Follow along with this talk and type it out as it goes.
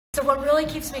So what really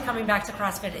keeps me coming back to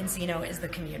CrossFit Encino is the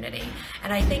community.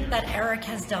 And I think that Eric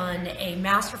has done a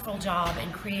masterful job in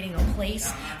creating a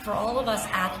place for all of us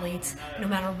athletes, no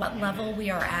matter what level we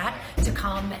are at, to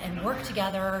come and work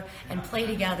together and play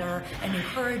together and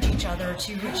encourage each other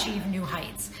to achieve new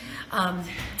heights.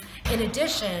 In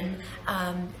addition,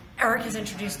 Eric has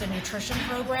introduced a nutrition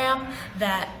program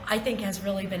that I think has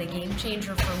really been a game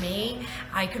changer for me.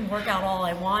 I can work out all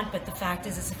I want, but the fact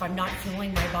is if I'm not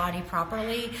fueling my body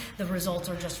properly, the results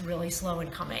are just really slow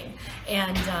in coming.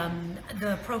 And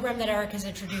the program that Eric has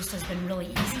introduced has been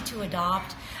really easy to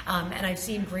adopt, and I've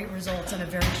seen great results in a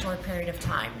very short period of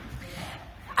time.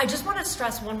 I just want to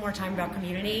stress one more time about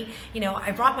community. You know,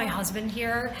 I brought my husband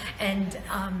here, and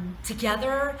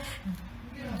together,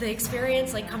 the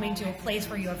experience, like coming to a place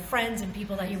where you have friends and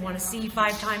people that you want to see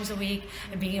 5 times a week,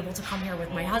 and being able to come here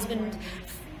with my husband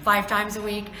 5 times a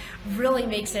week, really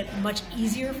makes it much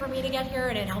easier for me to get here,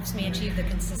 and it helps me achieve the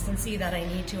consistency that I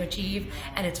need to achieve,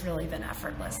 and it's really been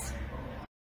effortless.